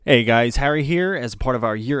Hey guys, Harry here. As part of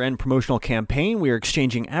our year-end promotional campaign, we are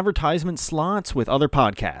exchanging advertisement slots with other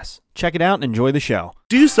podcasts. Check it out and enjoy the show.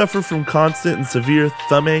 Do you suffer from constant and severe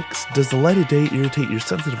thumb aches? Does the light of day irritate your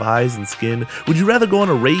sensitive eyes and skin? Would you rather go on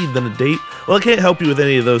a raid than a date? Well, I can't help you with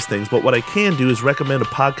any of those things, but what I can do is recommend a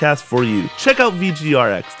podcast for you. Check out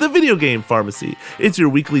VGRX, the video game pharmacy. It's your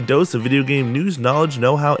weekly dose of video game news, knowledge,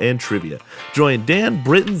 know-how, and trivia. Join Dan,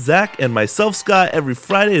 Britton, Zach, and myself, Scott, every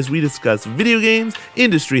Friday as we discuss video games,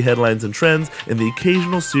 industry headlines and trends, and the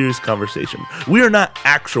occasional serious conversation. We are not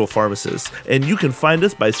actual pharmacists, and you can find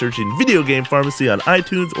us by searching Video Game Pharmacy on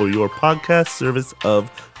iTunes or your podcast service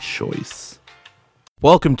of choice.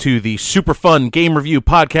 Welcome to the super fun game review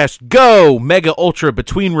podcast, Go Mega Ultra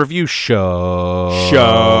Between Review Show.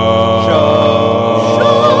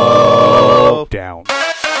 Down.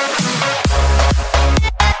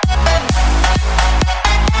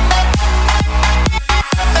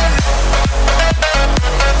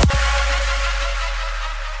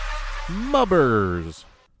 MUBRS.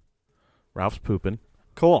 Ralph's pooping.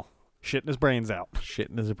 Cool. Shitting his brains out.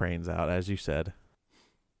 Shitting his brains out, as you said.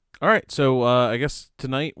 All right, so I guess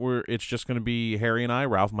tonight it's just going to be Harry and I.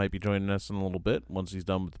 Ralph might be joining us in a little bit once he's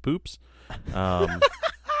done with the poops.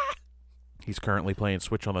 He's currently playing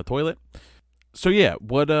Switch on the toilet. So yeah,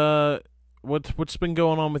 what's been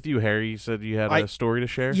going on with you, Harry? You said you had a story to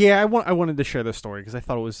share. Yeah, I wanted to share this story because I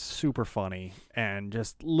thought it was super funny and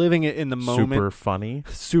just living it in the moment. Super funny.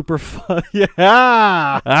 Super fun. Yeah.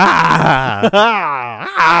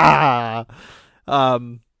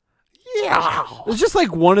 Yeah. It's just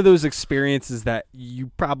like one of those experiences that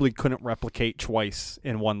you probably couldn't replicate twice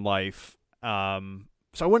in one life. So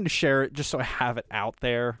I wanted to share it just so I have it out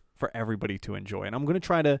there for everybody to enjoy. And I'm going to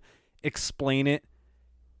try to explain it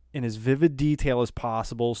in as vivid detail as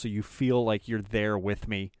possible so you feel like you're there with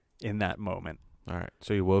me in that moment. All right.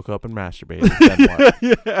 So you woke up and masturbated. Then what?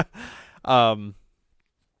 Yeah.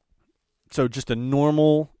 So just a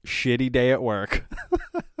normal shitty day at work.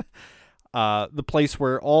 The place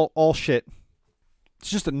where all shit. It's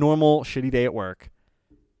just a normal shitty day at work.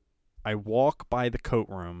 I walk by the coat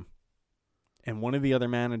room, and one of the other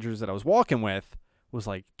managers that I was walking with was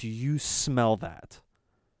like, "Do you smell that?"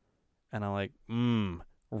 And I'm like,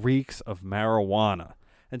 reeks of marijuana.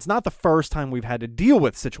 And it's not the first time we've had to deal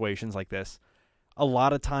with situations like this. A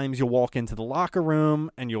lot of times you'll walk into the locker room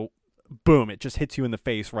and boom, it just hits you in the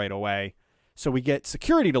face right away. So we get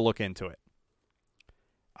security to look into it.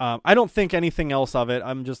 I don't think anything else of it.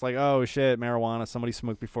 I'm just like, oh shit, marijuana, somebody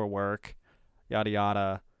smoked before work, yada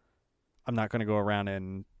yada. I'm not going to go around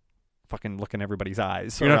and fucking look in everybody's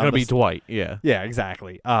eyes. You're not going to be Dwight, yeah. Yeah,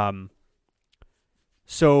 exactly.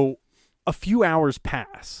 So a few hours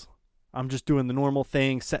pass. I'm just doing the normal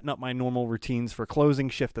thing, setting up my normal routines for closing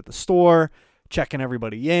shift at the store, checking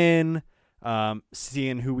everybody in,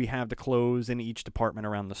 seeing who we have to close in each department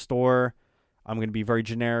around the store. I'm going to be very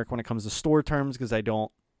generic when it comes to store terms because I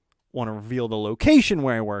don't want to reveal the location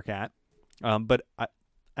where I work at. But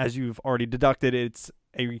as you've already deducted, it's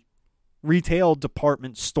a retail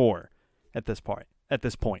department store at this point.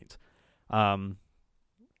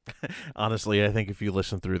 Honestly, I think if you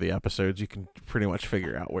listen through the episodes, you can pretty much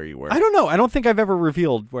figure out where you work. I don't know. I don't think I've ever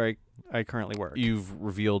revealed where I currently work. You've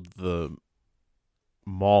revealed the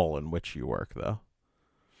mall in which you work, though.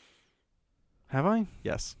 Have I?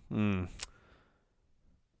 Yes.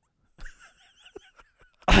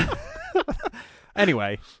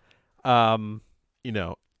 Anyway,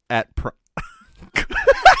 at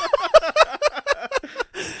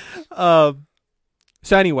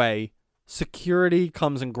so anyway, security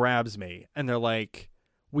comes and grabs me, and they're like,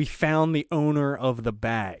 "We found the owner of the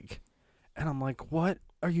bag," and I'm like, "What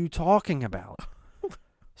are you talking about?"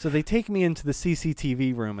 So they take me into the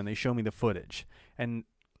CCTV room and they show me the footage, and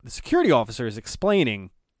the security officer is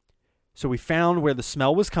explaining. So we found where the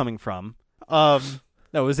smell was coming from.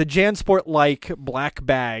 No, it was a JanSport-like black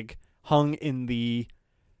bag hung in the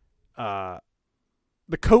coat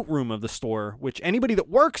room of the store, which anybody that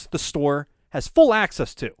works at the store has full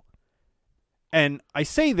access to. And I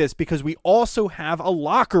say this because we also have a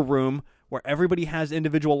locker room where everybody has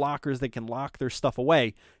individual lockers they can lock their stuff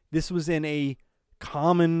away. This was in a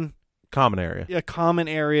common area. A common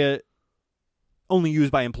area only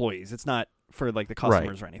used by employees. It's not for like the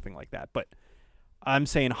customers or anything like that. But I'm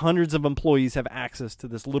saying hundreds of employees have access to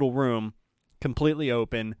this little room, completely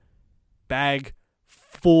open, bag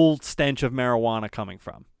full stench of marijuana coming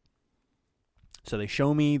from. So they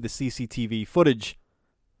show me the CCTV footage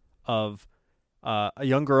of a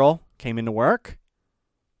young girl came into work,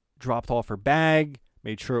 dropped off her bag,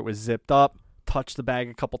 made sure it was zipped up, touched the bag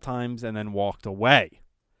a couple times, and then walked away.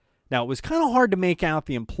 Now, it was kind of hard to make out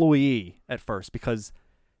the employee at first because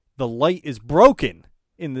the light is broken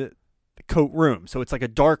in the coat room. So it's like a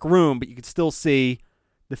dark room, but you can still see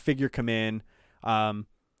the figure come in.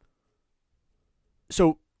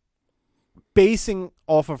 So basing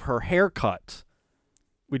off of her haircut,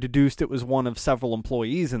 we deduced it was one of several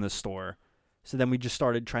employees in the store. So then we just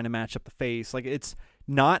started trying to match up the face. Like, it's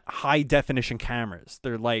not high definition cameras.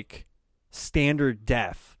 They're like standard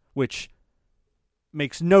def, which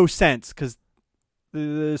makes no sense because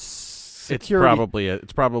the security...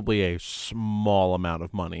 It's probably a small amount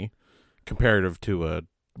of money comparative to a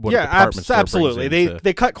absolutely.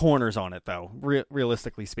 They cut corners on it though.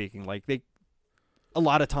 Realistically speaking, like a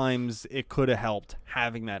lot of times it could have helped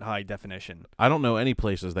having that high definition. I don't know any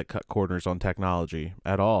places that cut corners on technology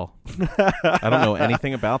at all. I don't know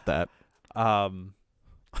anything about that.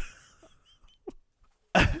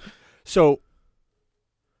 So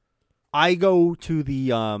I go to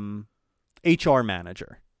the HR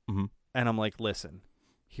manager, mm-hmm. and I'm like, listen,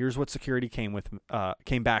 here's what security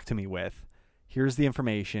came back to me with. Here's the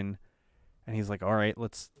information. And he's like, all right,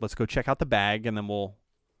 let's go check out the bag, and then we'll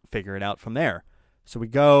figure it out from there. So we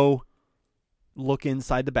go look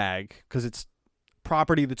inside the bag because it's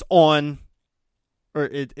property that's on, or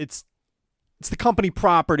it's the company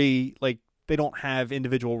property. Like, they don't have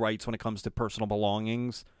individual rights when it comes to personal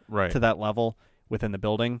belongings to that level within the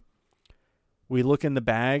building. We look in the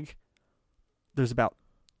bag. There's about,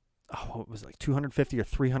 what was it, like 250 or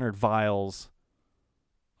 300 vials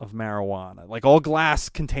of marijuana, like all glass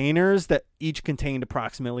containers that each contained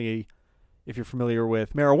approximately, if you're familiar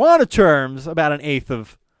with marijuana terms, about an eighth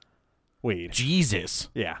of weed. Jesus.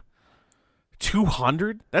 Yeah.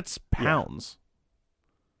 200? That's pounds.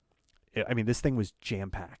 Yeah. I mean, this thing was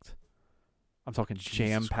jam-packed. I'm talking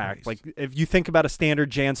jam-packed. Like, if you think about a standard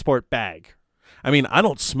JanSport bag. I mean, I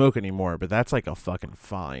don't smoke anymore, but that's like a fucking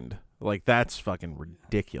find. Like, that's fucking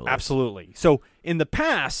ridiculous. Absolutely. So, in the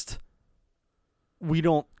past, we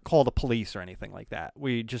don't call the police or anything like that.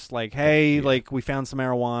 We just like, hey, like, we found some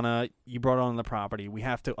marijuana. You brought it on the property. We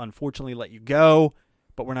have to, unfortunately, let you go,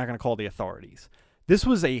 but we're not going to call the authorities. This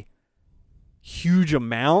was a huge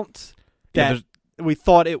amount that we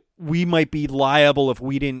thought we might be liable if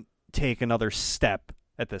we didn't take another step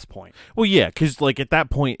at this point. Well, yeah, because like at that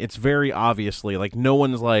point, it's very obviously like no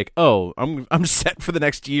one's like, oh, I'm set for the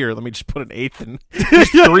next year. Let me just put an eighth in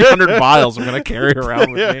 300 vials. I'm gonna carry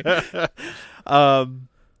around with me.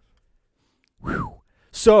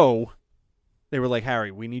 So they were like,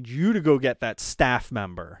 Harry, we need you to go get that staff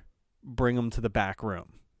member, bring him to the back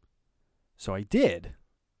room. So I did.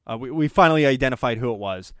 We finally identified who it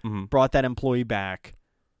was. Mm-hmm. Brought that employee back,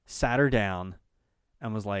 sat her down,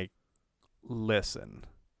 and was like, listen,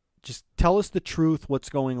 just tell us the truth, what's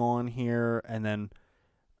going on here, and then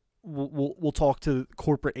we'll talk to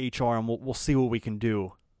corporate HR and we'll see what we can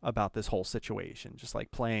do about this whole situation. Just like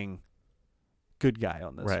playing good guy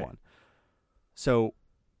on this one. So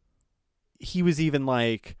he was even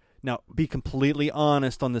like, now be completely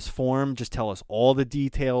honest on this form. Just tell us all the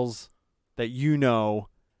details that you know,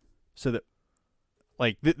 so that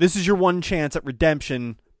like this is your one chance at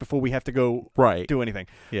redemption before we have to go do anything.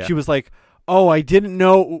 Yeah. She was like, oh, I didn't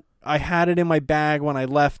know. I had it in my bag when I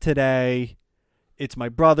left today. It's my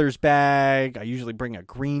brother's bag. I usually bring a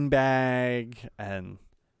green bag. And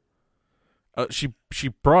she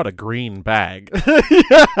brought a green bag.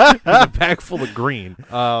 A bag full of green.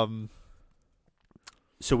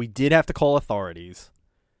 So we did have to call authorities.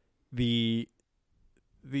 These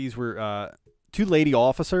were two lady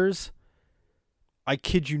officers. I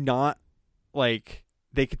kid you not, like,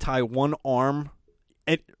 they could tie one arm.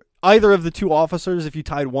 Either of the two officers, if you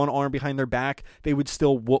tied one arm behind their back, they would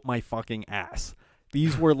still whoop my fucking ass.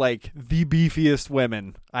 These were like the beefiest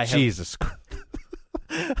women I have. Jesus Christ.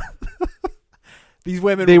 These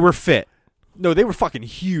women, they were fit. No, they were fucking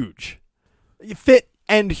huge. Fit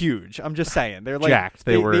and huge. I'm just saying. They're like jacked.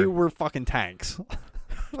 They were fucking tanks.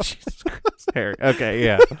 Jesus Christ. Harry. Okay,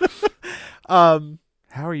 yeah.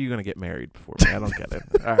 How are you going to get married before me? I don't get it.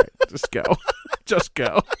 All right, just go. Just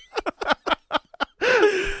go.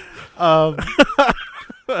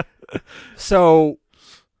 So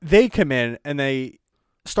they come in and they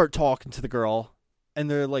start talking to the girl, and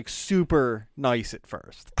they're like super nice at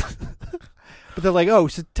first. But they're like, oh,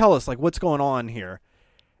 so tell us, like, what's going on here?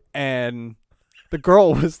 And the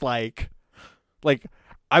girl was like,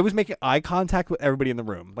 I was making eye contact with everybody in the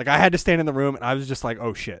room. Like, I had to stand in the room, and I was just like,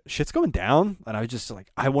 oh, shit's going down. And I was just like,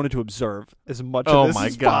 I wanted to observe as much of this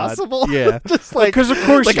as possible. Yeah. Just like, because of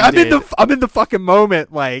course, like, I'm in the fucking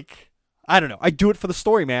moment. Like, I don't know. I do it for the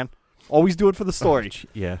story, man. Always do it for the story.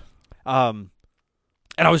 Yeah. And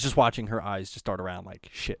I was just watching her eyes just start around like,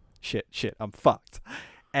 shit, I'm fucked.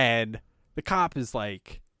 And the cop is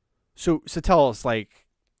like, so tell us, like,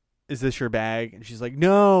 is this your bag? And she's like,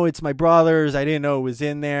 no, it's my brother's. I didn't know it was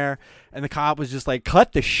in there. And the cop was just like,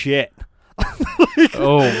 cut the shit.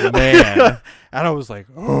 Oh, man. And I was like,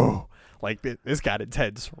 oh, like, this got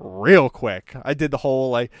intense real quick. I did the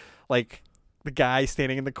whole, like the guy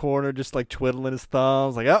standing in the corner just, like, twiddling his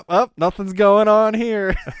thumbs, like, up, nothing's going on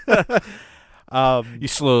here. You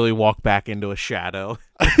slowly walk back into a shadow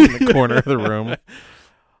in the corner of the room,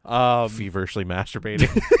 feverishly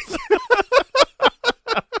masturbating.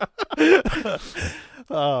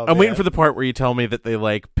 I'm waiting for the part where you tell me that they,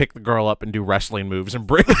 like, pick the girl up and do wrestling moves and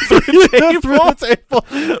bring her through the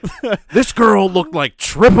table. This girl looked like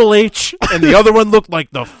Triple H, and the other one looked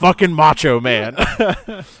like the fucking Macho Man.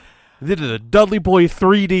 They did a Dudley Boy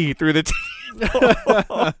 3D through the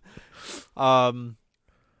table.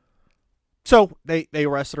 So they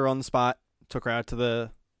arrested her on the spot, took her out to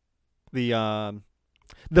the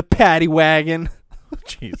paddy wagon.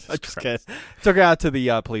 Jesus Just kidding. Took her out to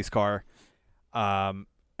the police car. And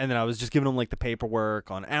then I was just giving them, like, the paperwork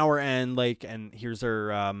on our end, like, and here's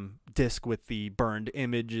her disc with the burned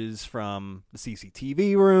images from the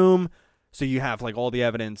CCTV room. So you have, like, all the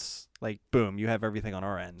evidence, like, boom, you have everything on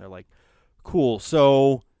our end. They're like, cool.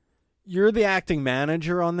 So you're the acting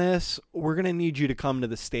manager on this. We're going to need you to come to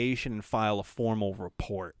the station and file a formal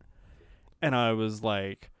report. And I was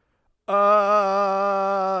like,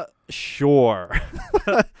 sure.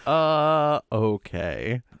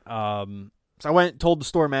 Okay. So I went and told the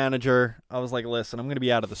store manager. I was like, listen, I'm going to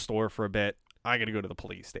be out of the store for a bit. I got to go to the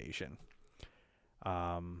police station.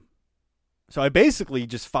 So I basically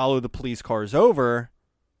just follow the police cars over,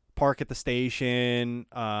 park at the station.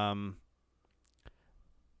 Now,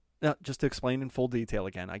 just to explain in full detail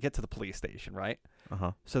again, I get to the police station, right?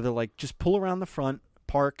 Uh-huh. So they're like, just pull around the front,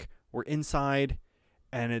 park. We're inside,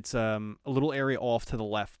 and it's a little area off to the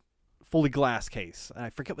left, fully glass case. And I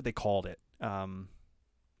forget what they called it. I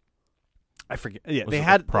forget. Yeah, Was they it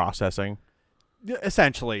had like processing.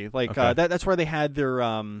 Essentially, like, Okay. that's where they had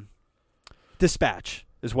their dispatch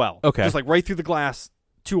as well. Okay. Just like right through the glass,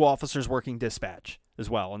 2 officers working dispatch as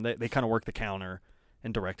well, and they kind of work the counter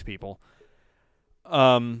and direct people.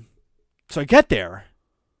 So I get there,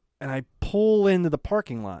 and I pull into the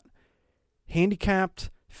parking lot. Handicapped,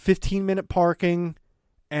 15-minute parking,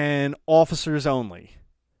 and officers only.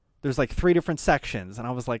 There's like 3 different sections, and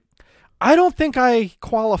I was like, I don't think I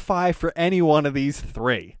qualify for any one of these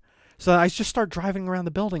 3. So I just start driving around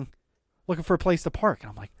the building looking for a place to park, and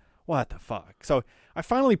I'm like, what the fuck? So I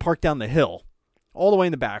finally park down the hill, all the way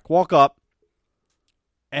in the back, walk up,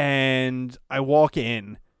 and I walk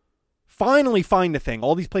in. Finally find the thing.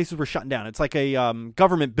 All these places were shutting down. It's like a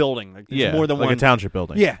government building. Like, there's more than like one. a township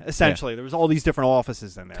building. Yeah, essentially. There was all these different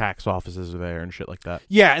offices in there. Tax offices are there and shit like that.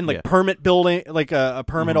 Yeah, and like permit building, like a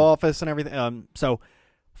permit office and everything. So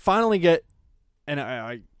finally and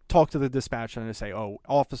I talk to the dispatcher and I say, oh,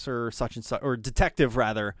 officer such and such, or detective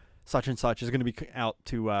rather, such and such is going to be out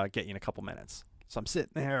to get you in a couple minutes. So I'm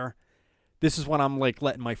sitting there. This is when I'm like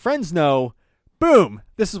letting my friends know. Boom!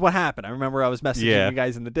 This is what happened. I remember I was messaging you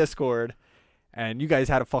guys in the Discord, and you guys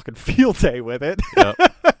had a fucking field day with it. Yep.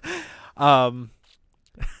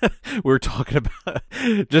 We were talking about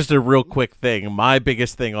just a real quick thing. My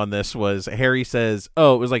biggest thing on this was Harry says,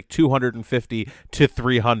 oh, it was like 250 to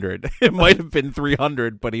 300. It might have been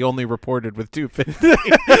 300, but he only reported with 250.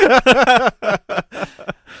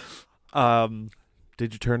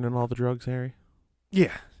 Did you turn in all the drugs, Harry?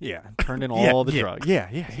 Yeah. Turned in all the drugs. Yeah.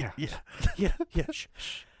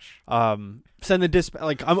 Send the dispatch.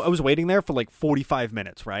 Like, I was waiting there for like 45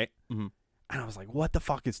 minutes, right? Mm-hmm. And I was like, what the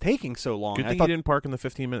fuck is taking so long? Good thing you didn't park in the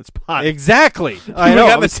 15-minute spot. Exactly. I know.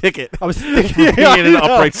 Got the ticket. I was thinking being an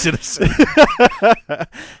upright citizen.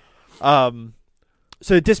 So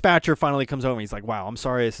the dispatcher finally comes over. He's like, wow, I'm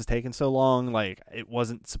sorry this is taking so long. Like, it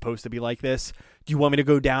wasn't supposed to be like this. Do you want me to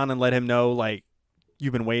go down and let him know, like,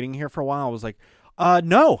 you've been waiting here for a while? I was like,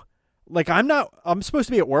 no. Like, I'm supposed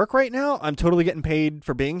to be at work right now. I'm totally getting paid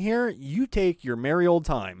for being here. You take your merry old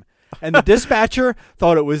time. And the dispatcher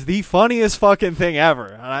thought it was the funniest fucking thing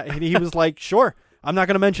ever. And he was like, sure, I'm not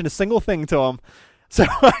going to mention a single thing to him. So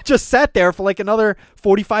I just sat there for like another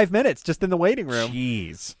 45 minutes just in the waiting room.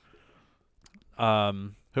 Jeez.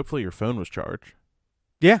 Hopefully your phone was charged.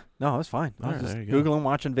 Yeah. No, it was fine. I was Right, just there you go. Googling,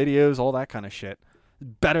 watching videos, all that kind of shit.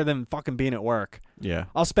 Better than fucking being at work. Yeah.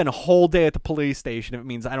 I'll spend a whole day at the police station if it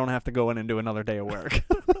means I don't have to go in and do another day of work.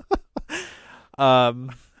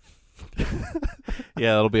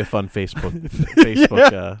 Yeah, that'll be a fun Facebook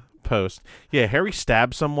post. Yeah, Harry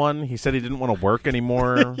stabbed someone. He said he didn't want to work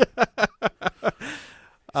anymore. He said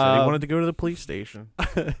he wanted to go to the police station.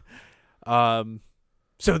 So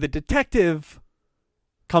the detective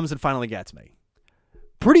comes and finally gets me.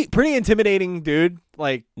 Pretty intimidating, dude.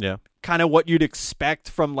 Like, Yeah. kind of what you'd expect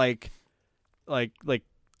from like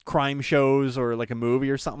crime shows or like a movie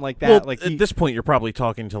or something like that. Well, like at this point, you're probably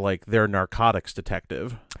talking to like their narcotics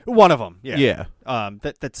detective. one of them. Yeah. Yeah.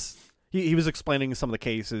 That's he was explaining some of the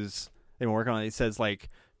cases they were working on. He says like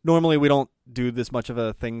normally we don't do this much of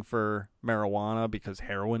a thing for marijuana because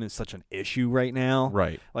heroin is such an issue right now.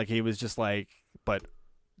 Right. Like he was just like, but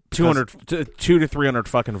 200 to 300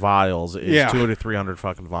 fucking vials is Yeah. 200 to 300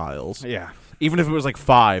 fucking vials. yeah. Even if it was like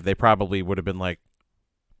 5, they probably would have been like,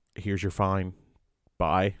 here's your fine.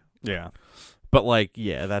 Bye. Yeah. But like,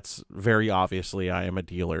 yeah, that's very obviously I am a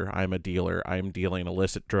dealer. I am dealing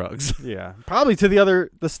illicit drugs. Yeah. Probably to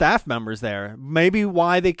the staff members there. Maybe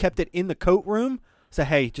why they kept it in the coat room. So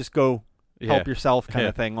hey, just go help yourself kind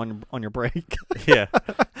of thing on your break. Yeah.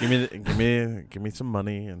 Give me some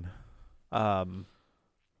money and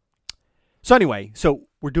So anyway, so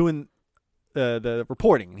we're doing the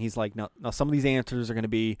reporting. He's like, now some of these answers are going to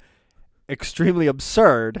be extremely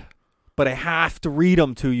absurd, but I have to read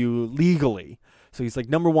them to you legally. So he's like,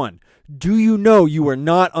 number 1, do you know you are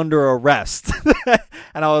not under arrest?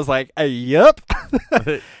 And I was like, yep.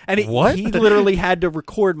 And What? he literally had to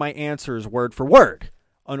record my answers word for word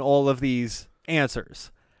on all of these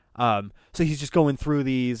answers. So he's just going through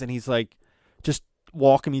these, and he's like, just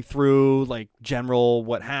walking me through like general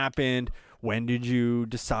what happened. When did you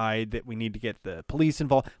decide that we need to get the police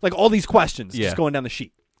involved? Like all these questions, just going down the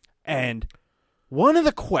sheet. And one of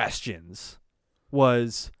the questions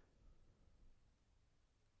was,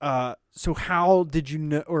 so how did you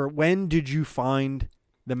know, or when did you find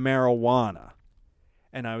the marijuana?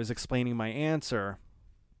 And I was explaining my answer,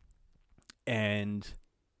 and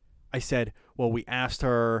I said, well, we asked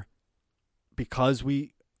her because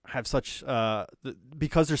we have such,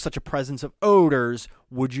 because there's such a presence of odors,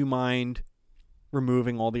 would you mind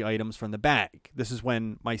removing all the items from the bag? This is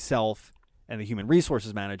when myself and the human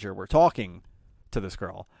resources manager were talking to this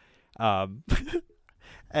girl. And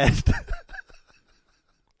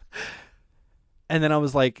and then I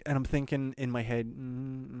was like, and I'm thinking in my head,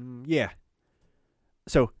 yeah.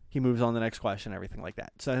 So he moves on to the next question, everything like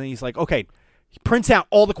that. So then he's like, okay, he prints out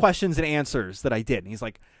all the questions and answers that I did. And he's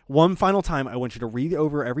like, one final time, I want you to read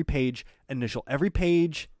over every page, initial every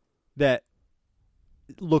page that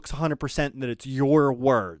looks 100% that it's your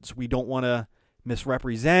words. We don't want to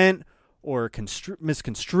misrepresent or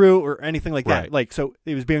misconstrue or anything like that. Right. Like, so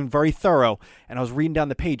it was being very thorough, and I was reading down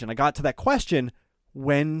the page, and I got to that question,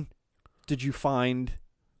 when did you find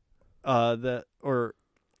the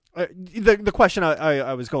question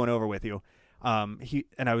I was going over with you.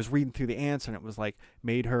 And I was reading through the answer, and it was like,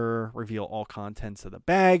 made her reveal all contents of the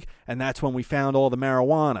bag, and that's when we found all the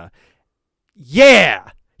marijuana.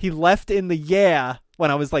 Yeah! He left in the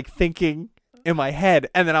when I was like thinking in my head,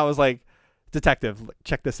 and then I was like, detective,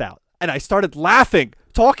 check this out. And I started laughing,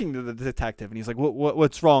 talking to the detective, and he's like,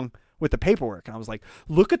 what's wrong with the paperwork? And I was like,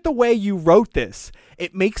 look at the way you wrote this.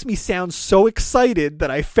 It makes me sound so excited that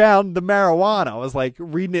I found the marijuana. I was like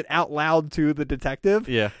reading it out loud to the detective.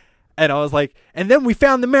 Yeah. And I was like, and then we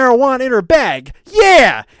found the marijuana in her bag.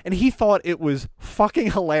 Yeah. And he thought it was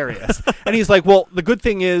fucking hilarious. And he's like, well, the good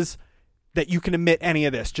thing is that you can omit any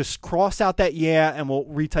of this. Just cross out that and we'll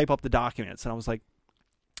retype up the documents. And I was like,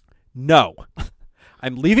 no.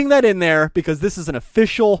 I'm leaving that in there because this is an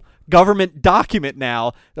official government document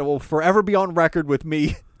now that will forever be on record with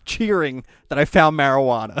me cheering that I found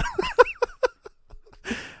marijuana.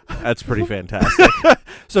 That's pretty fantastic.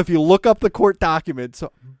 So if you look up the court documents,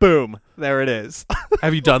 boom, there it is.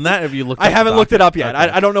 Have you done that? Have you looked? I haven't looked it up yet. Okay.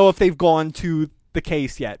 I don't know if they've gone to the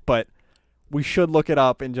case yet, but we should look it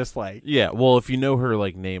up and just like. Yeah. Well, if you know her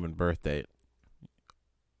like name and birth date.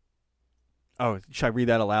 Oh, should I read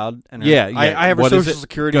that aloud? And Yeah. I have her What is social it?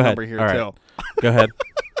 security Go ahead. number here All right. too. Go ahead.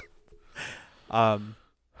 Um,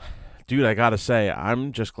 Dude, I gotta say,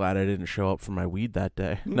 I'm just glad I didn't show up for my weed that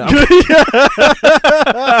day. No.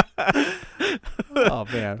 Oh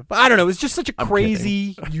man, but I don't know. It's just such a I'm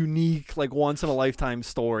crazy, unique, like once in a lifetime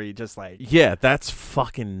story. Just like, Yeah, that's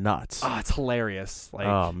fucking nuts. it's hilarious. Like,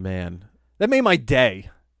 Oh man. that made my day.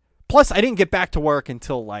 Plus, I didn't get back to work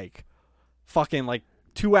until like fucking like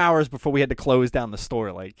 2 hours before we had to close down the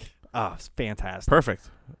store. Like, it's fantastic.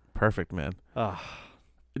 Perfect, man. Oh,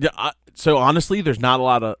 So honestly, there's not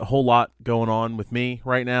a whole lot going on with me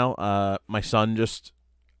right now. My son just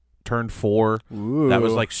turned 4. ooh. That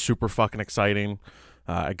was like super fucking exciting.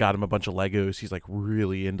 I got him a bunch of Legos. He's like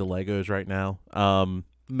really into Legos right now.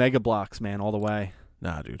 Mega Blocks, man, all the way.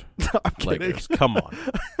 Nah, dude. I'm kidding. Legos. Come on.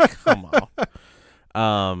 Come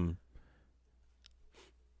on.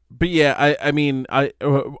 But yeah, I mean,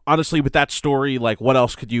 honestly, with that story, like, what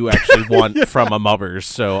else could you actually want from a MUBRS?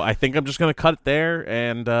 So I think I'm just gonna cut it there,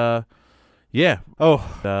 and yeah.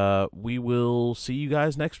 We will see you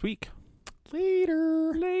guys next week.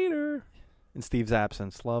 Later. Later. In Steve's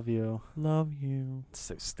absence, love you. Love you. It's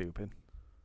so stupid.